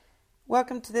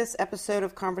Welcome to this episode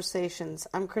of Conversations.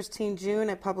 I'm Christine June,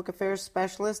 a Public Affairs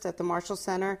Specialist at the Marshall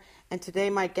Center, and today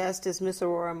my guest is Ms.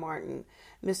 Aurora Martin.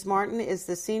 Ms. Martin is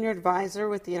the Senior Advisor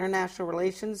with the International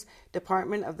Relations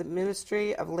Department of the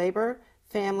Ministry of Labor,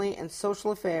 Family, and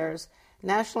Social Affairs,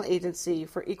 National Agency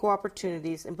for Equal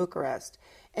Opportunities in Bucharest,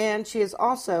 and she is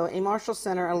also a Marshall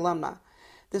Center alumna.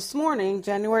 This morning,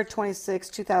 January 26,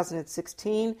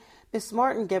 2016, Ms.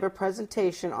 Martin gave a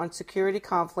presentation on security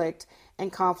conflict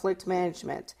and conflict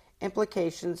management,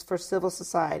 implications for civil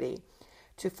society,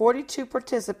 to 42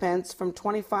 participants from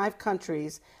 25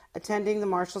 countries attending the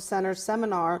Marshall Center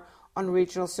seminar on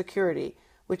regional security,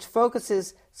 which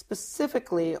focuses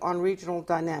specifically on regional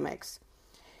dynamics.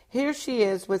 Here she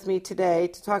is with me today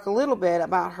to talk a little bit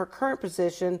about her current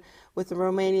position with the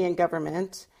Romanian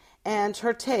government and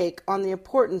her take on the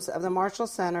importance of the Marshall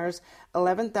Center's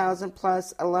 11,000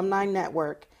 plus alumni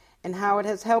network and how it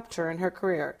has helped her in her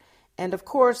career. And of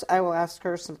course, I will ask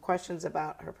her some questions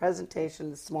about her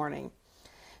presentation this morning.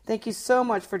 Thank you so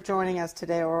much for joining us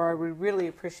today, Aurora. We really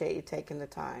appreciate you taking the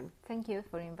time. Thank you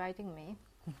for inviting me.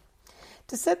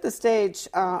 To set the stage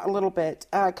a little bit,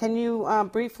 can you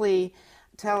briefly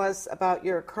tell us about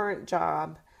your current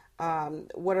job?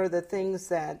 What are the things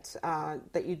that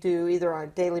you do either on a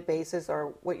daily basis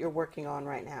or what you're working on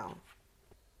right now?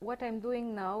 What I'm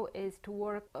doing now is to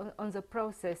work on the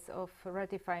process of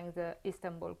ratifying the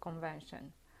Istanbul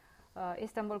Convention.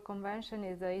 Istanbul Convention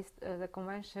is the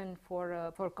convention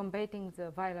for combating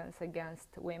the violence against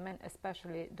women,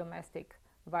 especially domestic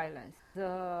violence.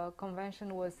 The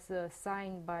convention was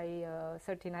signed by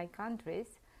 39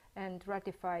 countries and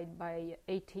ratified by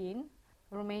 18.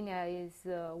 Romania is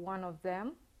one of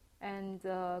them, and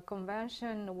the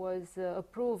convention was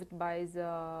approved by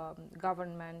the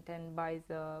government and by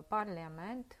the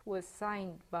parliament, was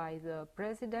signed by the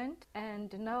president,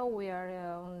 and now we are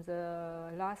on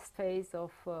the last phase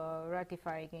of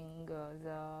ratifying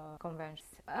the convention.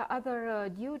 Other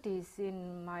duties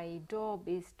in my job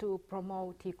is to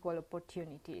promote equal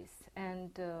opportunities,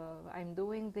 and I'm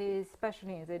doing this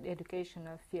especially in the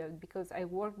educational field because I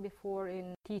worked before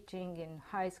in teaching in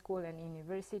high school and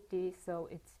university, so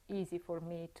it's easy for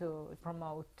me to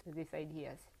promote these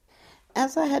ideas.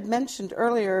 As I had mentioned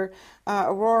earlier,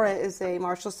 Aurora is a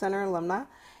Marshall Center alumna,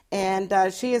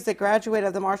 and she is a graduate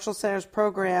of the Marshall Center's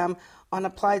program on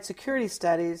Applied Security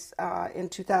Studies in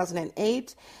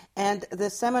 2008 and the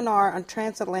seminar on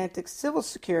Transatlantic Civil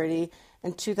Security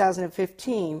in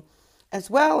 2015, as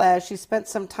well as she spent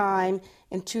some time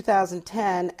in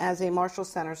 2010 as a Marshall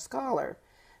Center scholar.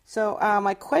 So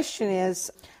my question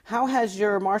is, how has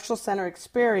your Marshall Center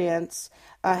experience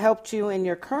helped you in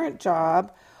your current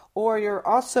job? Or you're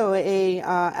also a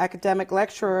academic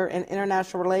lecturer in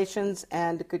international relations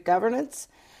and good governance.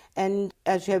 And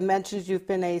as you have mentioned, you've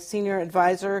been a senior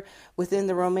advisor within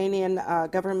the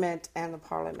Romanian government and the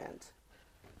parliament.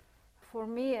 For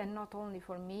me, and not only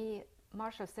for me,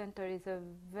 Marshall Center is a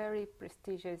very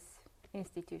prestigious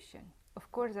institution. Of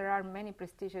course, there are many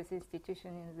prestigious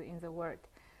institutions in the world.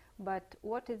 But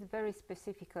what is very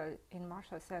specific in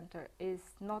Marshall Center is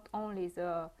not only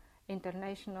the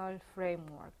international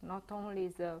framework, not only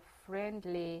the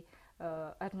friendly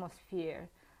atmosphere,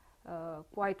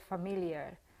 quite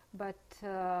familiar, but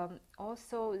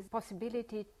also the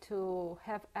possibility to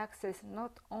have access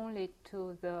not only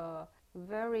to the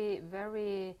very,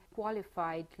 very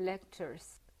qualified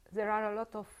lectures. There are a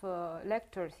lot of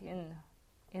lectures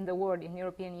in the world, in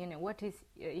European Union. What is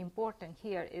important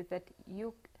here is that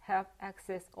you have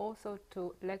access also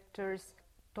to lectures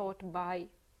taught by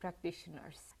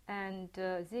practitioners. And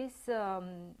this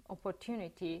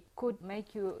opportunity could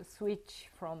make you switch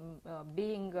from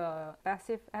being a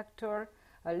passive actor,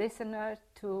 a listener,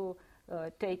 to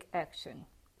take action.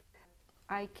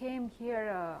 I came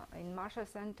here in Marshall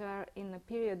Center in a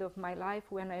period of my life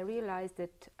when I realized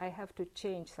that I have to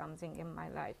change something in my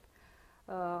life.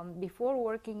 Before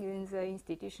working in the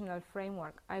institutional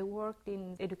framework, I worked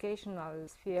in educational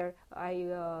sphere.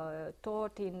 I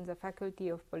taught in the Faculty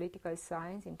of Political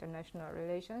Science, International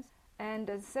Relations. And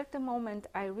at a certain moment,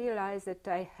 I realized that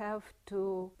I have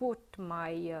to put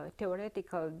my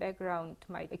theoretical background,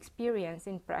 my experience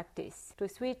in practice, to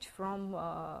switch from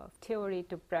theory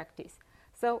to practice.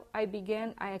 So I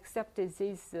accepted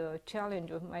this challenge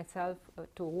of myself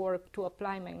to work, to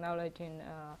apply my knowledge in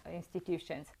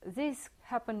institutions. This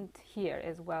happened here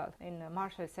as well in the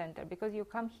Marshall Center, because you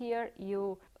come here,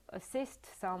 you assist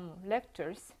some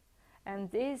lectures, and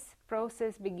this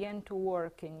process began to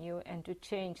work in you and to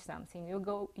change something.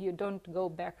 You don't go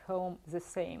back home the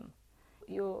same.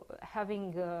 You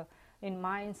having in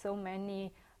mind so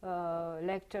many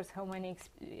lectures, so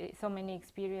many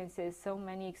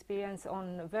experience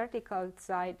on vertical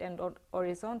side and on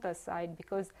horizontal side,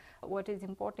 because what is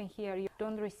important here, you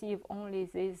don't receive only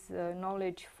this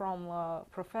knowledge from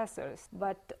professors,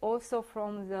 but also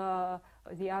from the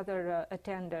other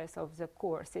attenders of the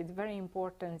course. It's very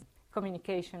important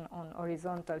communication on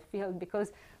horizontal field,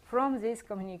 because from this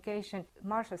communication,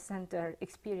 Marshall Center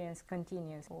experience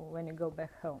continues when you go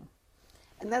back home.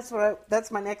 And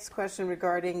that's my next question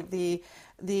regarding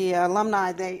the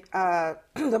alumni.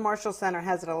 The Marshall Center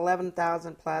has an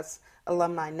 11,000 plus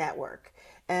alumni network,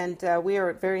 and we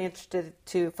are very interested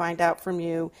to find out from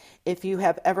you if you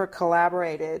have ever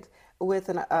collaborated with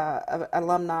an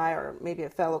alumni or maybe a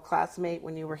fellow classmate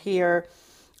when you were here,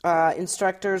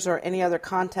 instructors or any other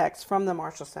contacts from the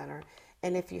Marshall Center.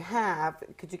 And if you have,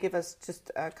 could you give us just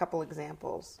a couple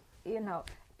examples?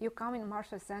 You come in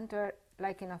Marshall Center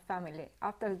like in a family.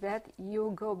 After that,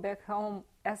 you go back home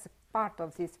as part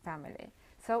of this family.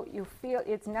 So you feel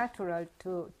it's natural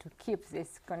to keep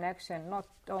this connection, not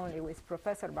only with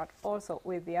professor, but also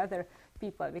with the other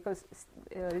people, because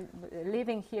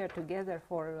living here together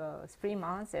for 3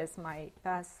 months, as my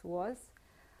past was,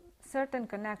 certain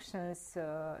connections,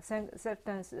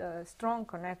 certain strong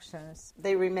connections.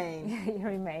 They remain.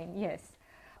 Remain, yes.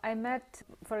 I met,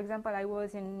 for example, I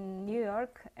was in New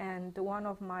York, and one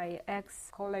of my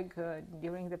ex-colleagues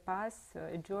during the past,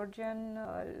 a Georgian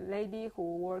lady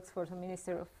who works for the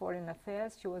Ministry of Foreign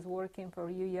Affairs, she was working for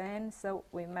UN, so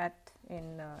we met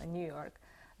in New York.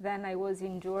 Then I was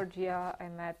in Georgia, I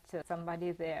met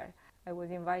somebody there. I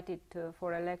was invited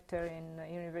for a lecture in the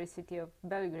University of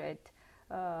Belgrade.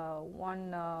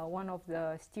 One of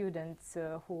the students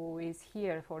who is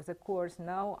here for the course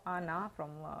now, Anna from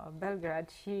Belgrade,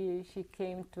 she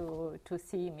came to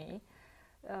see me.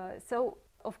 So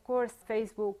of course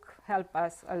Facebook helped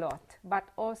us a lot, but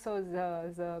also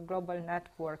the global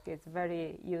network is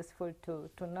very useful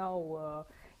to know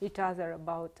each other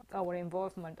about our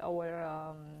involvement,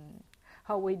 our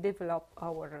how we develop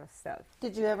ourselves.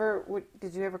 Did you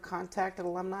ever contact an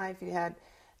alumni if you had?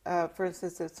 For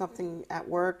instance, if something at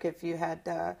work, if you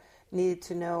had needed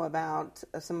to know about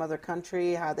some other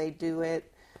country, how they do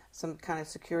it, some kind of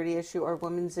security issue or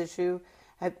women's issue,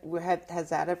 has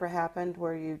that ever happened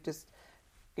where you just,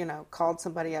 called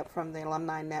somebody up from the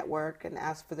alumni network and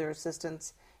asked for their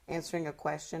assistance answering a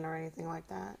question or anything like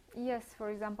that? Yes, for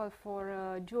example,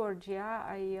 for Georgia,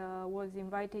 I was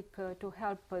invited to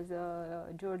help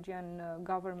the Georgian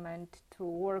government to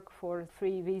work for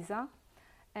free visa.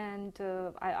 And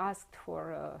I asked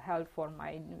for help for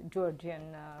my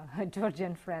Georgian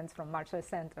friends from Marshall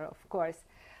Center, of course.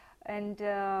 And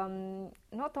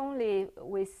not only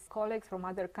with colleagues from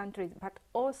other countries, but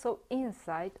also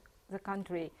inside the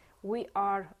country, we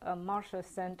are a Marshall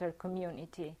Center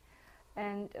community.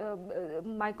 And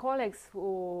my colleagues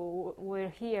who were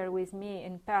here with me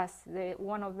in past,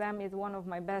 one of them is one of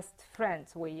my best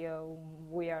friends. We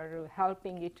are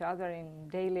helping each other in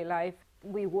daily life.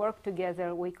 We work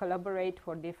together, we collaborate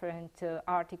for different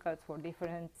articles, for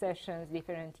different sessions,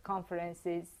 different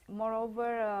conferences.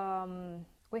 Moreover,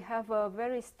 we have a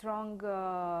very strong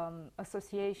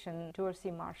association, George C.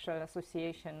 Marshall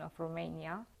Association of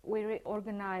Romania. We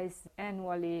organize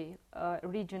annually a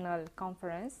regional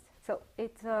conference. So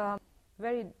it's a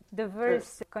very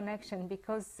diverse connection,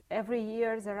 because every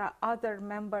year there are other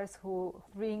members who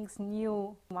brings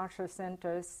new Marshall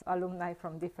Centers alumni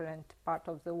from different parts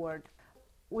of the world.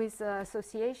 With the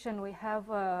association, we have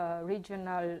a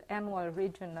annual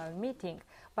regional meeting,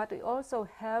 but we also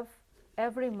have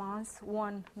every month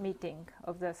one meeting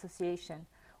of the association.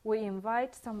 We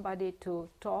invite somebody to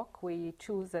talk, we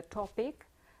choose a topic,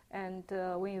 and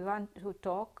we want to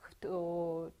talk,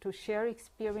 to share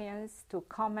experience, to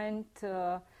comment.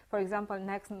 For example,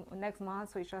 next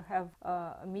month we shall have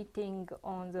a meeting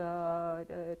on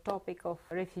the topic of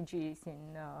refugees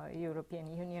in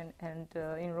European Union and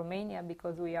in Romania,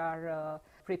 because we are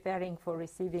preparing for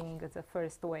receiving the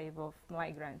first wave of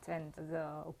migrants, and the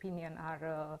opinions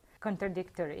are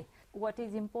contradictory. What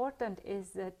is important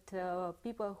is that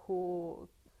people who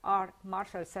are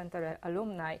Marshall Center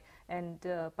alumni and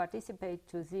participate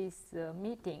to these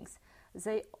meetings,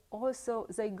 they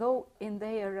go in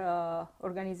their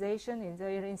organization, in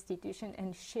their institution,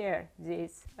 and share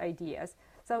these ideas.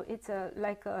 So it's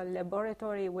like a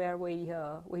laboratory where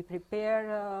we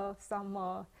prepare some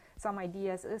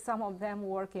ideas. Some of them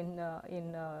work in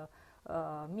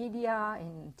media,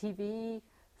 in TV.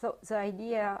 So the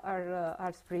ideas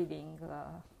are spreading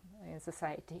in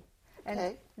society. And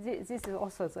okay. This is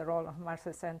also the role of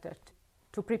Marshall Center,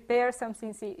 to prepare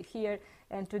something here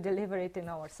and to deliver it in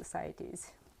our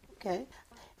societies. Okay.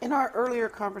 In our earlier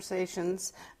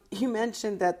conversations, you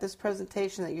mentioned that this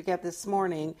presentation that you gave this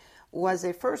morning was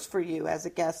a first for you as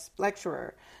a guest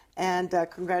lecturer. And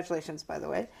congratulations, by the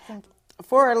way. Thank you.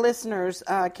 For our listeners,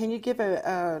 can you give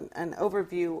an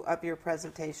overview of your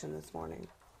presentation this morning?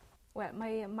 Well,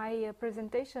 my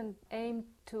presentation aimed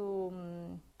to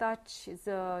touch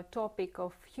the topic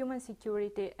of human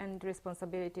security and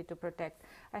responsibility to protect.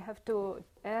 I have to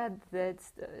add that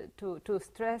to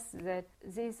stress that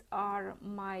these are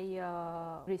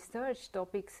my research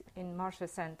topics in Marshall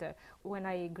Center. When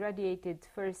I graduated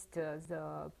first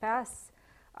the PASS,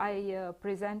 I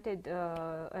presented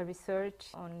a research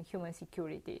on human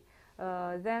security.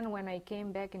 Then when I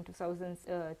came back in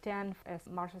 2010 as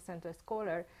Marshall Center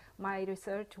Scholar, my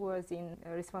research was in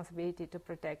responsibility to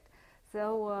protect.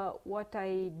 So what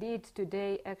I did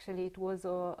today, actually it was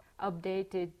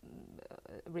updated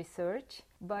research,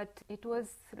 but it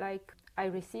was like I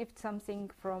received something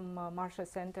from Marshall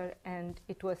Center and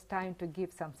it was time to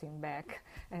give something back.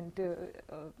 And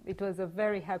it was a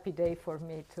very happy day for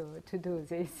me to do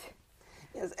this.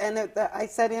 Yes, and I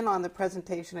sat in on the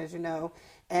presentation, as you know,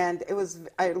 and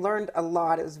I learned a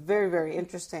lot. It was very, very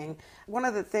interesting. One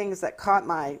of the things that caught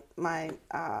my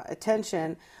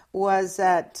attention was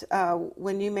that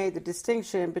when you made the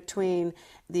distinction between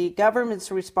the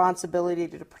government's responsibility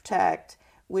to protect,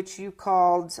 which you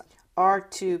called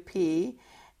R2P,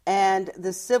 and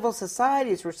the civil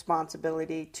society's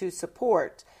responsibility to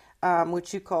support,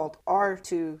 which you called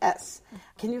R2S.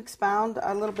 Can you expound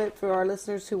a little bit for our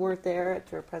listeners who weren't there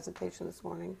at your presentation this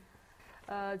morning?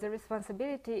 The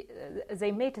responsibility,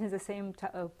 they meet in the same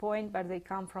point, but they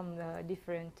come from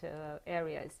different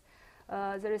areas.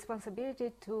 The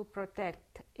responsibility to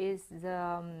protect is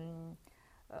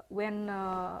when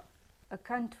a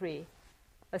country,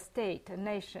 a state, a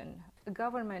nation, a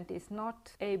government is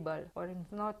not able or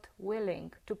is not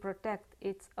willing to protect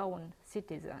its own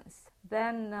citizens,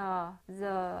 then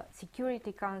the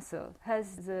Security Council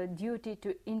has the duty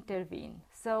to intervene.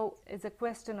 So it's a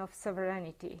question of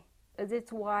sovereignty.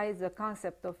 That's why the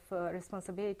concept of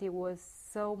responsibility was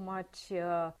so much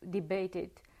debated,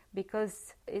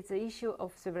 because it's an issue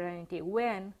of sovereignty.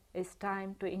 When it's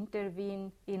time to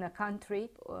intervene in a country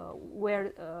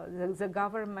where the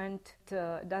government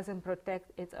doesn't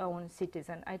protect its own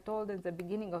citizen. I told at the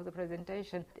beginning of the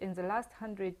presentation, in the last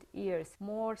 100 years,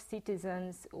 more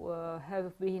citizens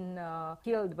have been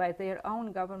killed by their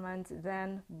own governments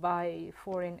than by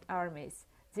foreign armies.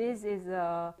 This is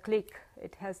a click.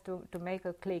 It has to make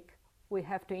a click. We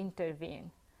have to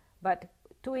intervene. But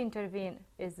to intervene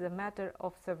is a matter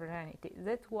of sovereignty.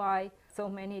 That's why so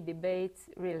many debates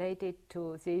related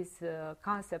to this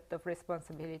concept of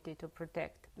responsibility to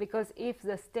protect. Because if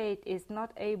the state is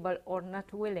not able or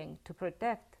not willing to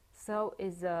protect, so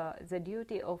is the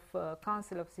duty of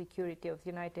Council of Security of the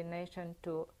United Nations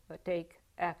to take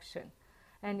action.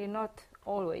 And it's not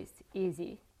always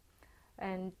easy.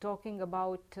 And talking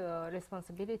about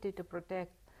responsibility to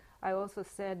protect, I also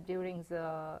said during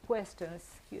the questions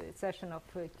session of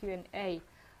Q&A,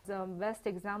 the best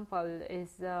example is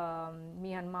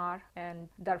Myanmar and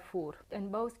Darfur.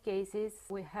 In both cases,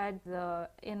 we had the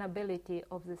inability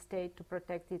of the state to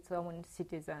protect its own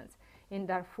citizens. In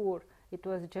Darfur, it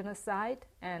was genocide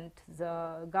and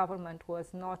the government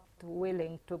was not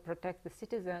willing to protect the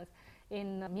citizens.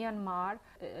 In Myanmar,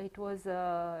 it was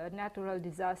a natural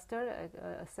disaster,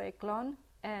 a cyclone,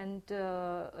 and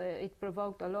it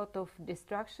provoked a lot of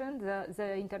destruction.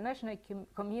 The international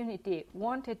community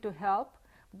wanted to help,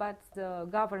 but the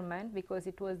government, because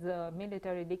it was a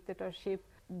military dictatorship,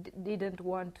 didn't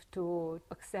want to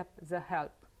accept the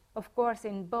help. Of course,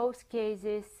 in both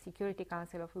cases, Security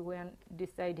Council of the UN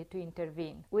decided to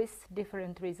intervene with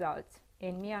different results.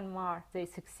 In Myanmar, they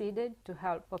succeeded to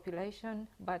help population,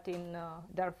 but in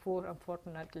Darfur,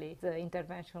 unfortunately, the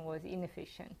intervention was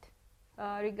inefficient.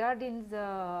 Regarding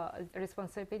the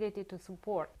responsibility to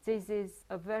support, this is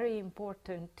a very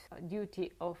important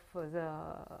duty of the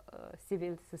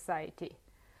civil society.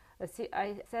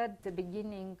 I said at the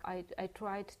beginning, I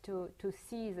tried to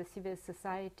see the civil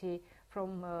society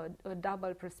from a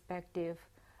double perspective,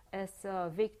 as a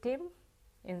victim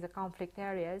in the conflict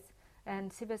areas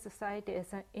and civil society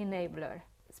as an enabler.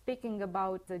 Speaking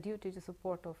about the duty to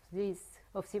support of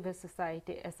civil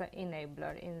society as an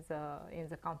enabler in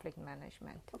the conflict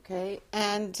management. Okay,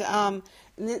 and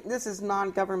this is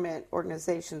non-government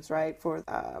organizations, right, for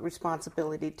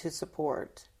responsibility to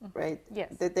support, right?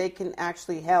 Yes. That they can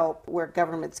actually help where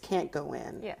governments can't go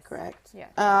in, yes. Correct?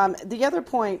 Yes. The other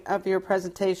point of your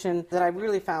presentation that I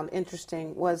really found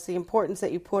interesting was the importance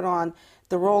that you put on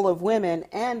the role of women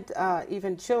and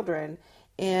even children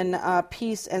in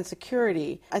peace and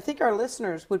security. I think our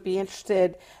listeners would be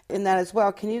interested in that as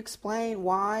well. Can you explain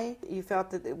why you felt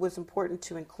that it was important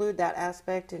to include that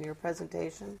aspect in your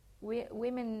presentation?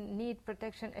 Women need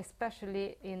protection,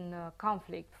 especially in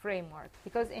conflict framework,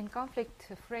 because in conflict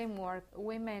framework,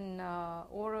 women,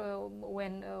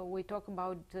 when we talk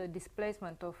about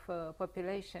displacement of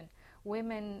population,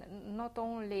 women not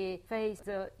only face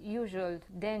the usual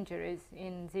dangers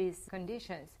in these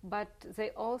conditions, but they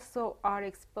also are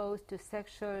exposed to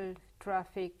sexual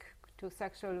traffic, to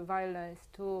sexual violence,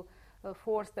 to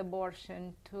forced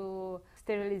abortion, to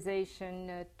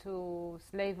sterilization, to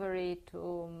slavery,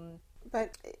 to...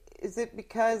 But is it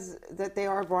because that they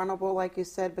are vulnerable, like you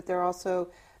said, but they're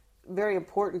also very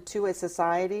important to a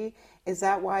society? Is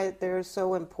that why they're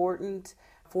so important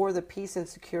for the peace and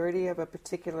security of a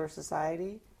particular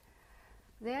society?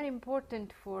 They are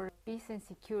important for peace and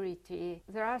security.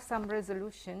 There are some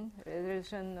resolution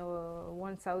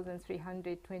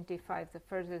 1325, the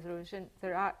first resolution.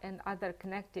 There are other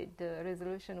connected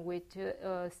resolution which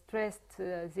stressed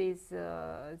this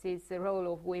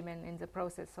role of women in the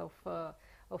process of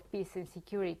peace and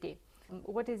security.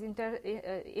 What is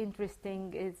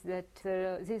interesting is that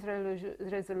this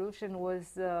resolution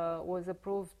was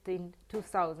approved in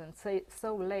 2000,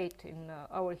 so late in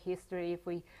our history if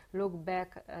we look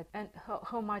back at and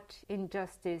how much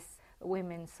injustice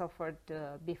women suffered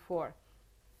before.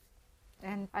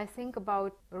 And I think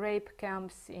about rape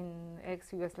camps in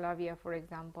ex-Yugoslavia, for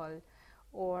example,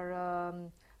 or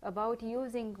about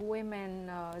using women,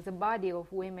 the body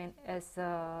of women as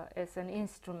an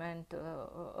instrument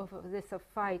of this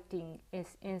fighting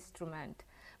instrument,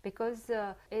 because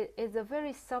it's a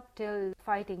very subtle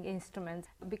fighting instrument.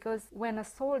 Because when a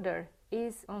soldier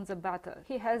is on the battle,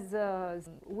 he has the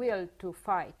will to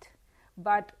fight,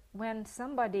 but when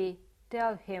somebody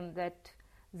tells him that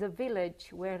the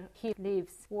village where he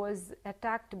lives was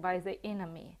attacked by the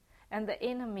enemy, and the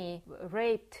enemy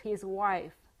raped his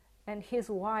wife, and his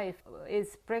wife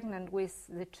is pregnant with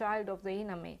the child of the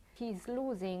enemy, he's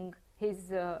losing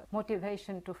his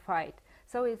motivation to fight.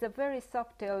 So it's a very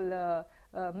subtle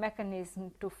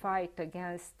mechanism to fight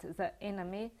against the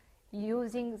enemy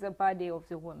using the body of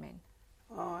the woman.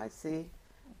 Oh, I see.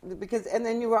 Because, and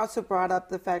then you also brought up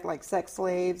the fact like sex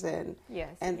slaves and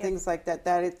things like that,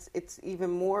 that it's even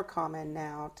more common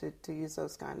now to use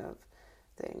those kind of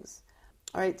things.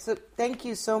 All right, so thank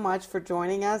you so much for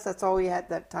joining us. That's all we had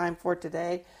that time for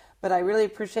today. But I really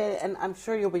appreciate it, and I'm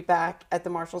sure you'll be back at the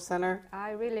Marshall Center.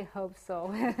 I really hope so.